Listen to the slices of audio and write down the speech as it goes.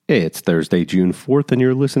Hey, it's Thursday, June 4th, and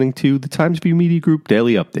you're listening to the Times View Media Group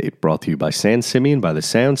Daily Update, brought to you by San Simeon by the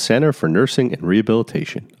Sound Center for Nursing and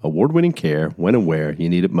Rehabilitation. Award-winning care when and where you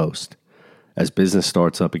need it most. As business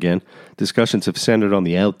starts up again, discussions have centered on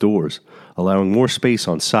the outdoors, allowing more space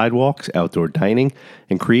on sidewalks, outdoor dining,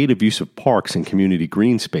 and creative use of parks and community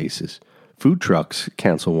green spaces. Food trucks,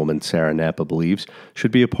 Councilwoman Sarah Napa believes, should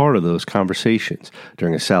be a part of those conversations.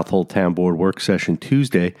 During a Southold Town Board work session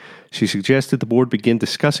Tuesday, she suggested the board begin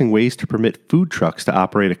discussing ways to permit food trucks to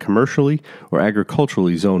operate at commercially or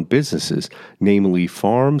agriculturally zoned businesses, namely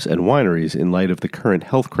farms and wineries, in light of the current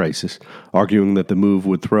health crisis, arguing that the move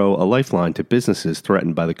would throw a lifeline to businesses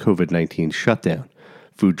threatened by the COVID-19 shutdown.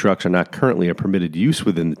 Food trucks are not currently a permitted use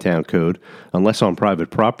within the town code unless on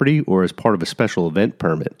private property or as part of a special event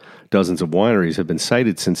permit. Dozens of wineries have been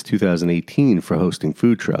cited since 2018 for hosting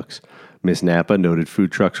food trucks. Ms. Napa noted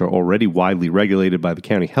food trucks are already widely regulated by the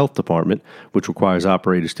county health department, which requires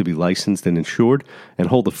operators to be licensed and insured and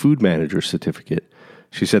hold a food manager's certificate.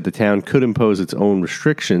 She said the town could impose its own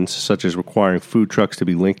restrictions, such as requiring food trucks to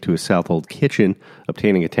be linked to a Southold kitchen,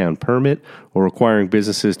 obtaining a town permit, or requiring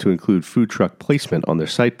businesses to include food truck placement on their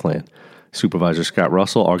site plan. Supervisor Scott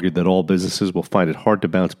Russell argued that all businesses will find it hard to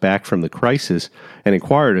bounce back from the crisis and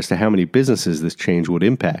inquired as to how many businesses this change would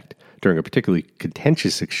impact. During a particularly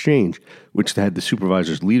contentious exchange, which had the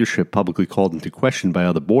supervisor's leadership publicly called into question by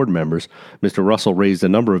other board members, Mr. Russell raised a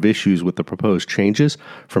number of issues with the proposed changes,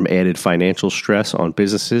 from added financial stress on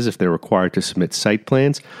businesses if they're required to submit site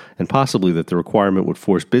plans, and possibly that the requirement would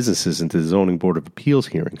force businesses into the Zoning Board of Appeals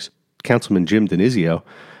hearings. Councilman Jim Denizio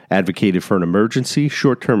advocated for an emergency,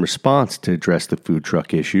 short-term response to address the food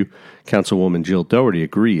truck issue. Councilwoman Jill Doherty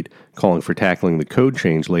agreed, calling for tackling the code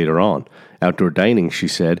change later on. Outdoor dining, she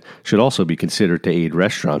said, should also be considered to aid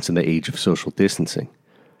restaurants in the age of social distancing.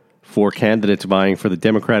 4 candidates vying for the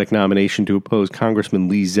Democratic nomination to oppose Congressman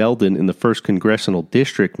Lee Zeldin in the 1st Congressional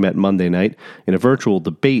District met Monday night in a virtual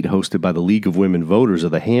debate hosted by the League of Women Voters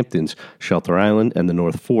of the Hamptons, Shelter Island, and the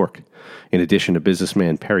North Fork. In addition to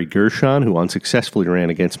businessman Perry Gershon, who unsuccessfully ran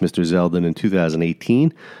against Mr. Zeldin in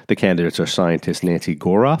 2018, the candidates are scientist Nancy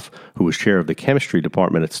Goroff, who was chair of the chemistry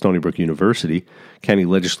department at Stony Brook University, county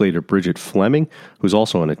legislator Bridget Fleming, who is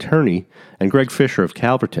also an attorney, and Greg Fisher of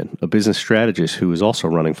Calverton, a business strategist who is also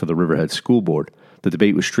running for the Riverhead School Board. The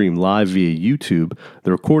debate was streamed live via YouTube.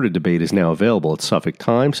 The recorded debate is now available at Suffolk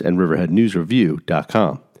Times and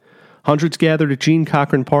RiverheadNewsReview.com. Hundreds gathered at Gene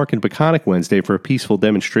Cochran Park in Peconic Wednesday for a peaceful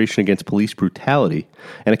demonstration against police brutality,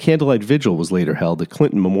 and a candlelight vigil was later held at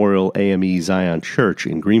Clinton Memorial AME Zion Church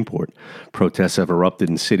in Greenport. Protests have erupted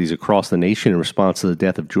in cities across the nation in response to the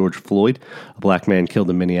death of George Floyd, a black man killed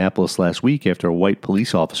in Minneapolis last week after a white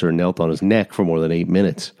police officer knelt on his neck for more than 8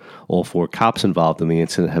 minutes. All 4 cops involved in the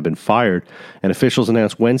incident have been fired, and officials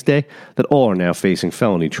announced Wednesday that all are now facing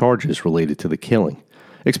felony charges related to the killing.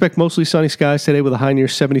 Expect mostly sunny skies today with a high near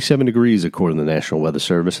 77 degrees, according to the National Weather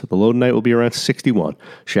Service. The low tonight will be around 61.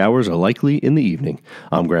 Showers are likely in the evening.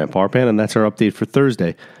 I'm Grant Parpan, and that's our update for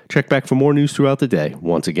Thursday. Check back for more news throughout the day.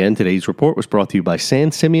 Once again, today's report was brought to you by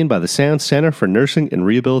San Simeon by the Sound Center for Nursing and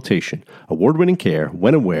Rehabilitation. Award-winning care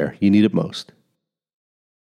when and where you need it most.